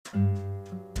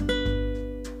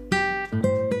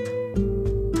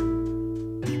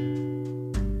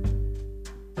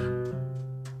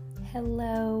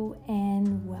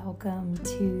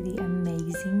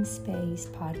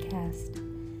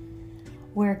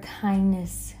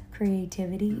kindness,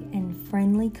 creativity, and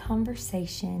friendly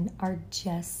conversation are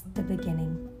just the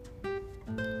beginning.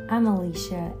 I'm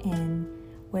Alicia, and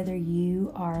whether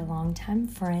you are a longtime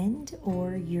friend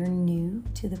or you're new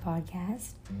to the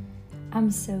podcast,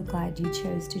 I'm so glad you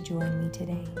chose to join me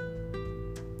today.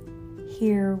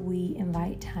 Here we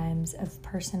invite times of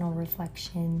personal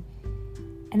reflection,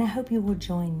 and I hope you will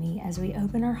join me as we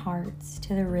open our hearts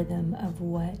to the rhythm of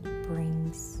what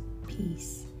brings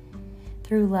peace.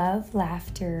 Through love,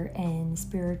 laughter, and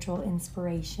spiritual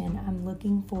inspiration, I'm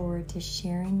looking forward to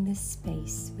sharing this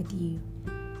space with you.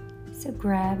 So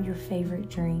grab your favorite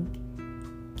drink,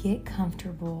 get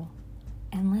comfortable,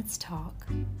 and let's talk.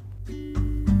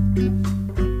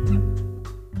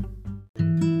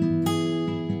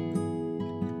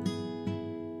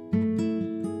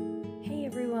 Hey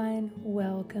everyone,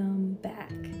 welcome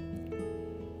back.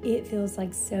 It feels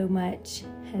like so much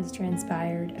has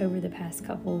transpired over the past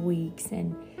couple of weeks,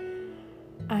 and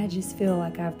I just feel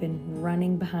like I've been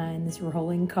running behind this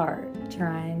rolling cart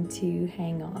trying to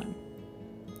hang on.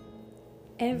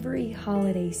 Every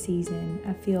holiday season,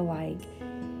 I feel like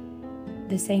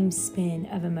the same spin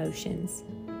of emotions.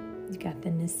 You've got the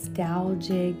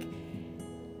nostalgic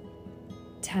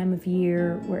time of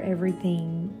year where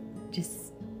everything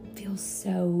just feels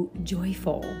so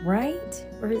joyful, right?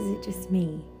 Or is it just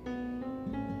me?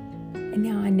 And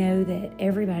now I know that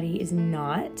everybody is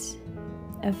not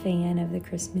a fan of the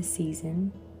Christmas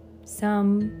season.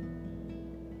 Some,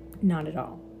 not at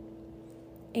all.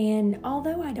 And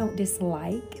although I don't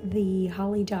dislike the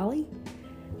holly jolly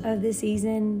of the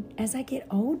season, as I get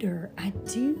older, I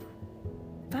do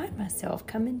find myself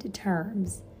coming to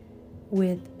terms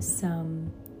with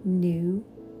some new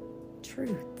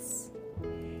truths.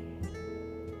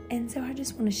 And so I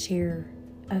just want to share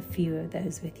a few of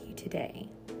those with you today.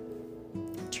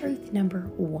 Truth number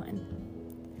 1.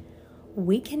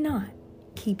 We cannot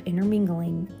keep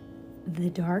intermingling the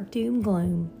dark doom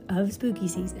gloom of spooky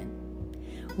season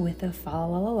with the fa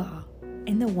la la la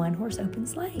and the one horse open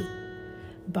sleigh.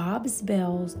 Bob's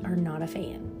bells are not a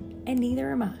fan, and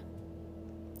neither am I.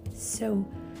 So,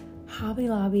 Hobby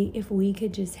Lobby, if we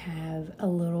could just have a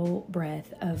little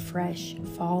breath of fresh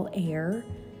fall air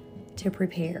to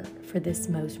prepare for this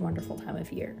most wonderful time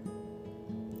of year.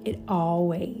 It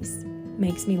always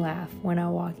makes me laugh when I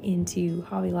walk into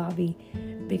Hobby Lobby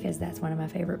because that's one of my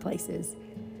favorite places.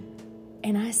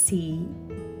 And I see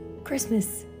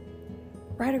Christmas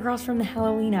right across from the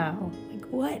Halloween aisle. Like,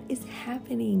 what is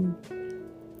happening?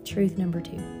 Truth number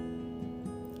 2.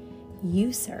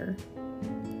 You, sir,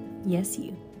 yes,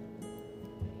 you.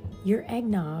 Your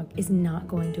eggnog is not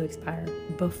going to expire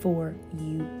before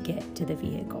you get to the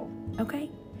vehicle,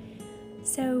 okay?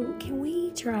 So can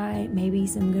we try maybe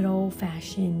some good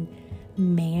old-fashioned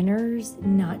manners,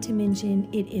 not to mention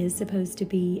it is supposed to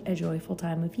be a joyful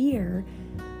time of year,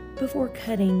 before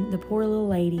cutting the poor little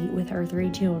lady with her 3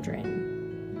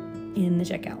 children in the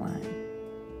checkout line?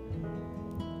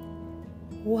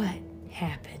 What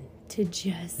happened to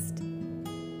just,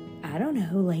 I don't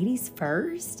know, ladies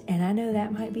first? And I know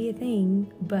that might be a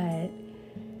thing, but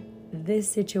this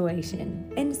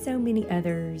situation and so many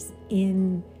others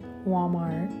in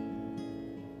Walmart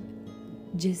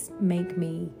just make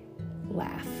me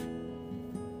laugh.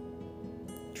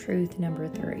 Truth number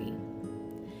 3.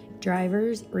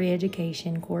 Drivers'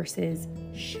 re-education courses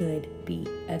should be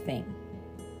a thing.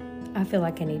 I feel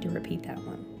like I need to repeat that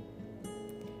one.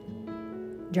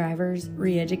 Drivers'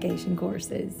 re-education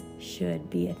courses should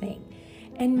be a thing.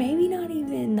 And maybe not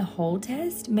even the whole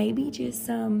test, maybe just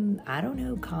some, I don't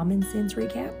know, common sense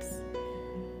recaps.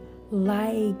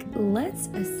 Like, let's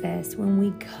assess when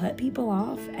we cut people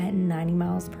off at 90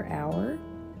 miles per hour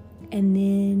and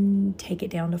then take it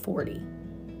down to 40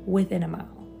 within a mile.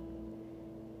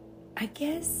 I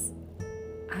guess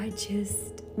I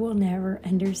just will never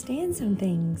understand some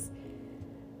things.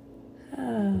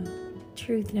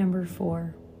 Truth number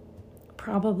 4.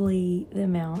 Probably the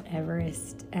Mount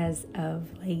Everest as of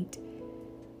late.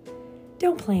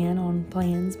 Don't plan on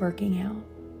plans working out.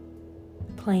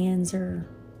 Plans are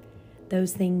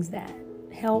those things that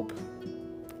help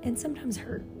and sometimes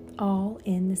hurt, all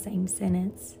in the same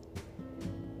sentence.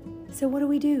 So what do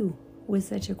we do with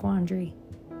such a quandary?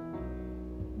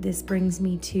 This brings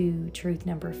me to truth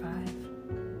number 5.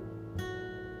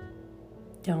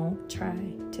 Don't try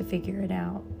to figure it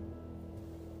out.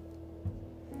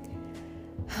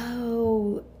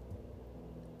 Oh,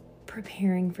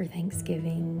 preparing for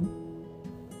Thanksgiving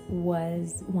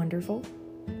was wonderful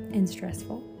and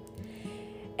stressful.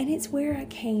 And it's where I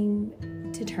came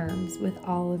to terms with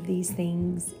all of these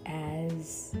things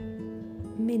as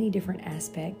many different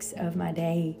aspects of my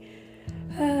day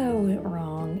went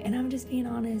wrong. wrong, and I'm just being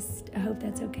honest. I hope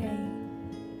that's okay.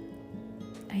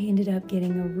 I ended up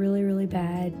getting a really, really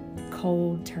bad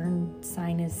cold turned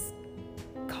sinus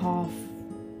cough,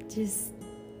 just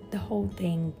the whole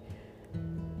thing.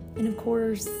 And of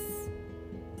course,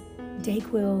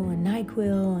 Dayquil and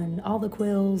NyQuil and all the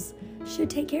quills should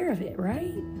take care of it,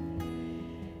 right?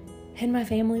 And my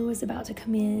family was about to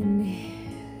come in,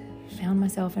 found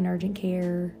myself in urgent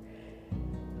care.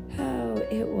 Oh,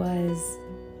 it was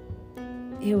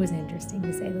interesting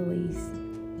to say the least.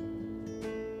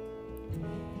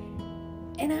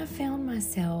 And I found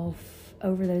myself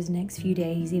over those next few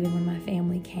days, even when my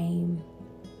family came,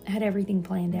 I had everything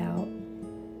planned out.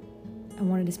 I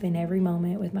wanted to spend every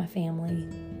moment with my family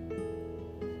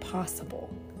possible.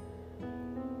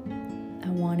 I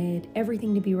wanted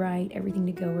everything to be right, everything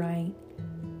to go right.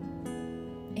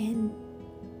 And,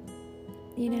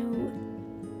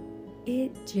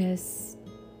 it just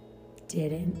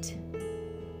didn't.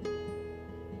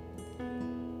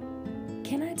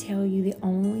 Can I tell you, the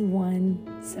only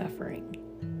one suffering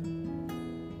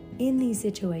in these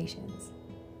situations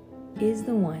is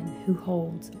the one who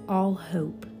holds all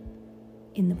hope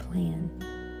in the plan.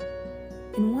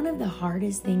 And one of the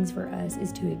hardest things for us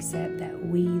is to accept that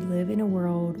we live in a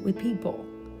world with people,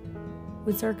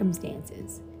 with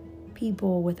circumstances,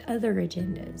 people with other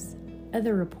agendas,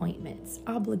 other appointments,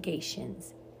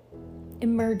 obligations,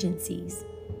 emergencies,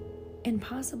 and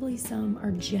possibly some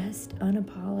are just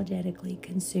unapologetically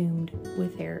consumed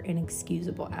with their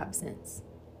inexcusable absence.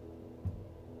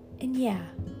 And yeah,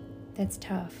 that's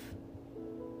tough.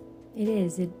 It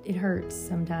is. It hurts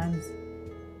sometimes.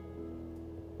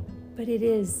 But it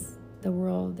is the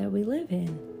world that we live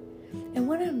in. And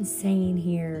what I'm saying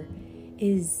here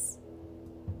is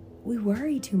we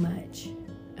worry too much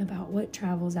about what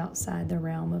travels outside the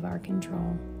realm of our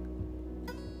control.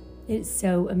 It's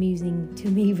so amusing to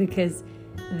me because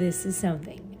this is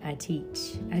something I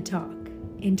teach, I talk,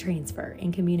 and transfer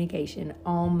in communication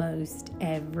almost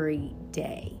every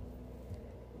day.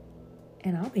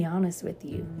 And I'll be honest with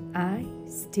you, I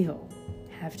still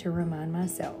have to remind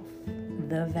myself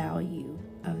the value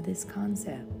of this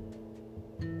concept.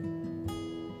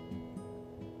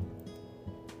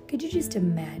 Could you just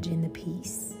imagine the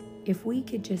peace if we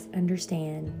could just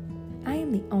understand I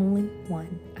am the only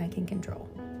one I can control?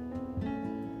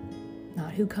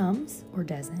 Not who comes or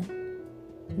doesn't,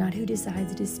 not who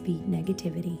decides to speak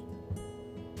negativity,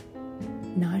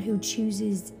 not who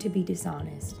chooses to be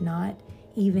dishonest, not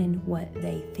even what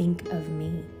they think of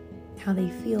me, how they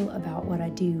feel about what I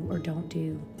do or don't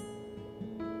do.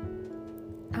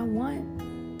 I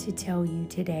want to tell you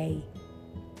today,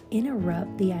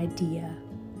 interrupt the idea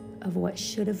of what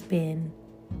should have been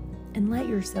and let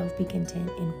yourself be content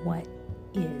in what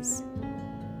is.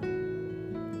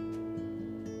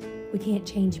 We can't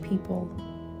change people,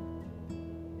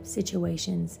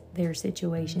 situations, their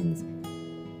situations.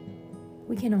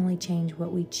 We can only change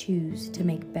what we choose to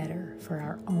make better for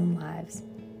our own lives.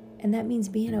 And that means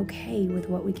being okay with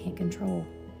what we can't control.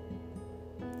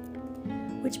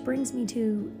 Which brings me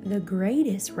to the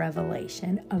greatest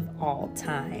revelation of all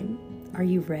time. Are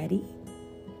you ready?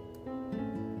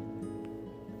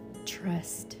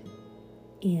 Trust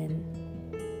in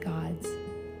God's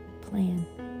plan.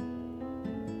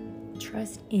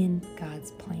 Trust in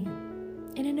God's plan.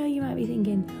 And I know you might be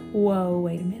thinking, whoa,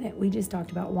 wait a minute. We just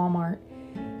talked about Walmart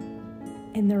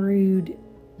and the rude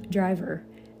driver.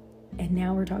 And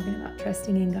now we're talking about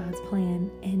trusting in God's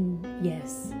plan. And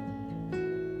yes,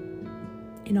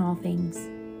 in all things.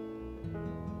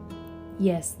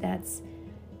 Yes, that's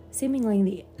seemingly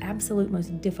the absolute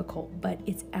most difficult, but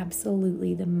it's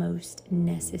absolutely the most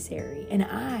necessary. And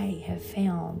I have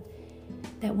found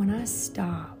that when I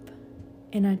stop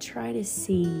and I try to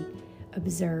see,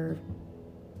 observe,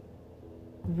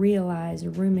 realize,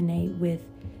 ruminate with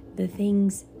the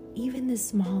things, even the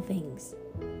small things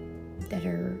that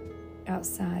are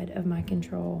outside of my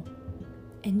control,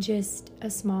 and just a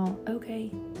small,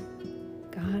 okay,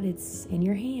 God, it's in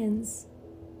your hands.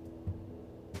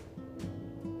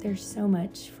 There's so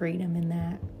much freedom in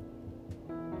that.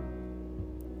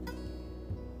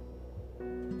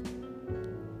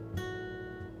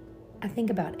 I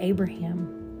think about Abraham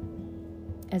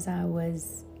as I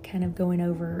was kind of going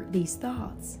over these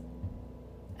thoughts.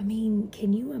 I mean,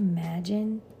 can you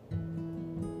imagine?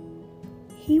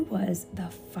 He was the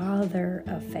father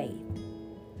of faith.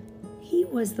 He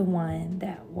was the one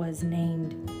that was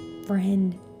named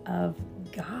friend of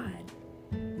God.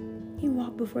 He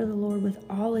walked before the Lord with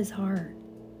all his heart.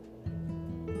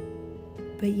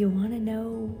 But you want to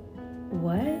know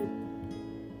what?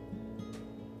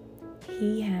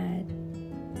 He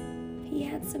he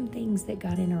had some things that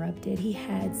got interrupted. He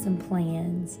had some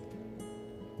plans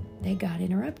that got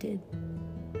interrupted.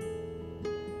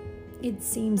 It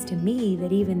seems to me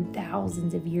that even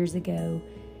thousands of years ago,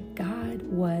 God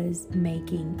was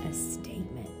making a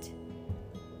statement.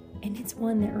 And it's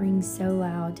one that rings so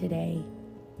loud today.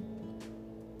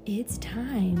 It's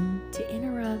time to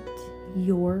interrupt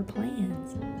your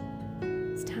plans.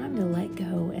 It's time to let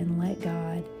go and let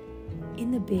God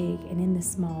in the big and in the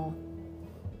small.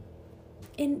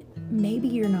 And maybe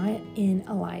you're not in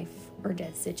a life or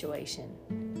death situation.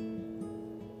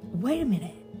 Wait a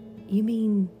minute. You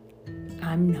mean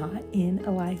I'm not in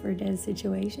a life or death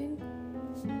situation?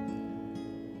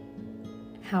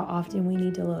 How often we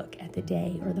need to look at the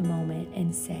day or the moment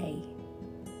and say,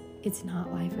 it's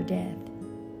not life or death.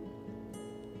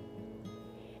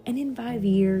 And in 5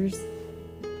 years,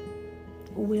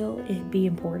 will it be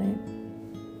important?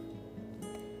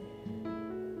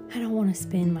 I don't want to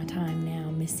spend my time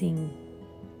now missing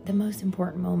the most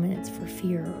important moments for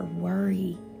fear or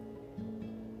worry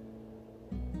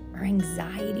or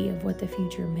anxiety of what the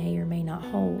future may or may not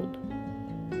hold.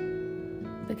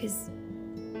 Because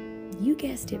you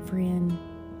guessed it, friend,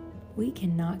 we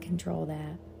cannot control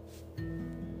that.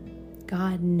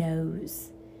 God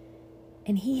knows,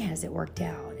 and He has it worked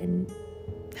out. And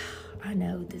I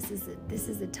know this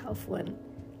is a tough one.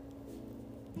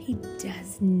 He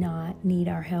does not need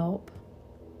our help.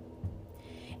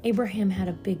 Abraham had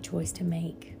a big choice to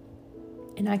make,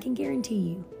 and I can guarantee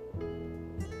you,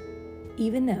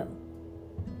 even though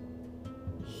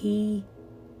he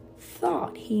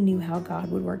thought he knew how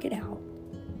God would work it out,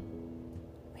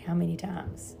 how many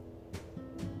times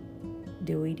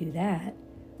do we do that?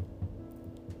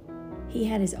 He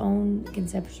had his own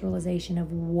conceptualization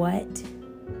of what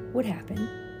would happen.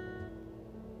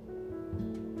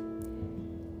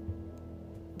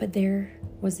 But there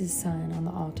was his son on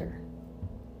the altar.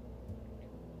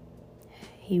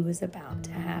 He was about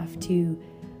to have to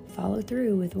follow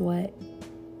through with what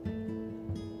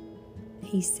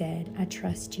he said. I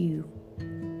trust you,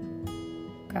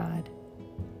 God.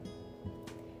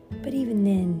 But even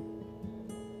then,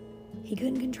 he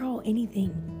couldn't control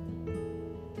anything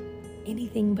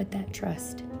but that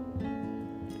trust.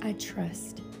 I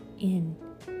trust in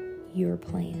your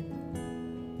plan.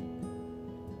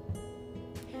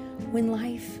 When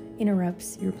life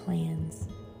interrupts your plans,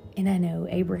 and I know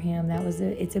Abraham,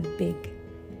 it's a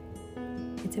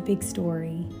big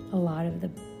story. A lot of the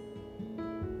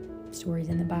stories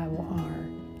in the Bible are.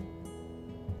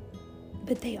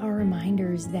 But they are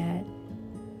reminders that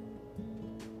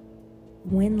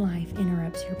when life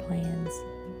interrupts your plans,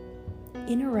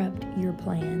 interrupt your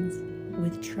plans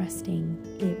with trusting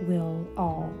it will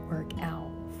all work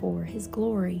out for His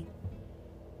glory.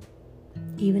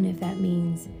 Even if that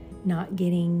means not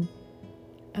getting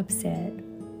upset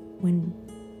when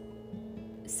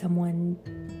someone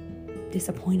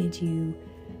disappointed you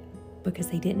because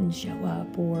they didn't show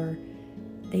up or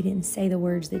they didn't say the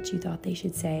words that you thought they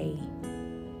should say.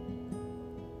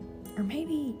 Or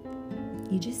maybe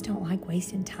you just don't like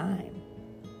wasting time.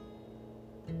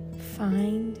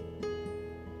 Find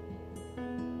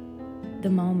the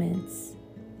moments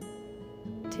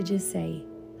to just say,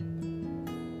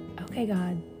 okay,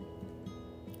 God,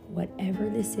 whatever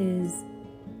this is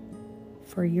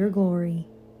for your glory,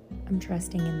 I'm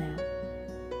trusting in that.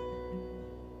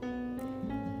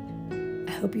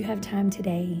 I hope you have time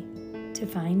today to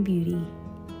find beauty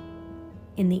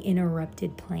in the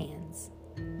interrupted plans.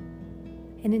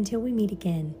 And until we meet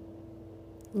again,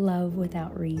 love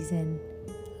without reason,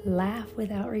 laugh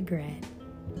without regret,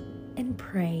 and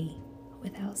pray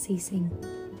without ceasing.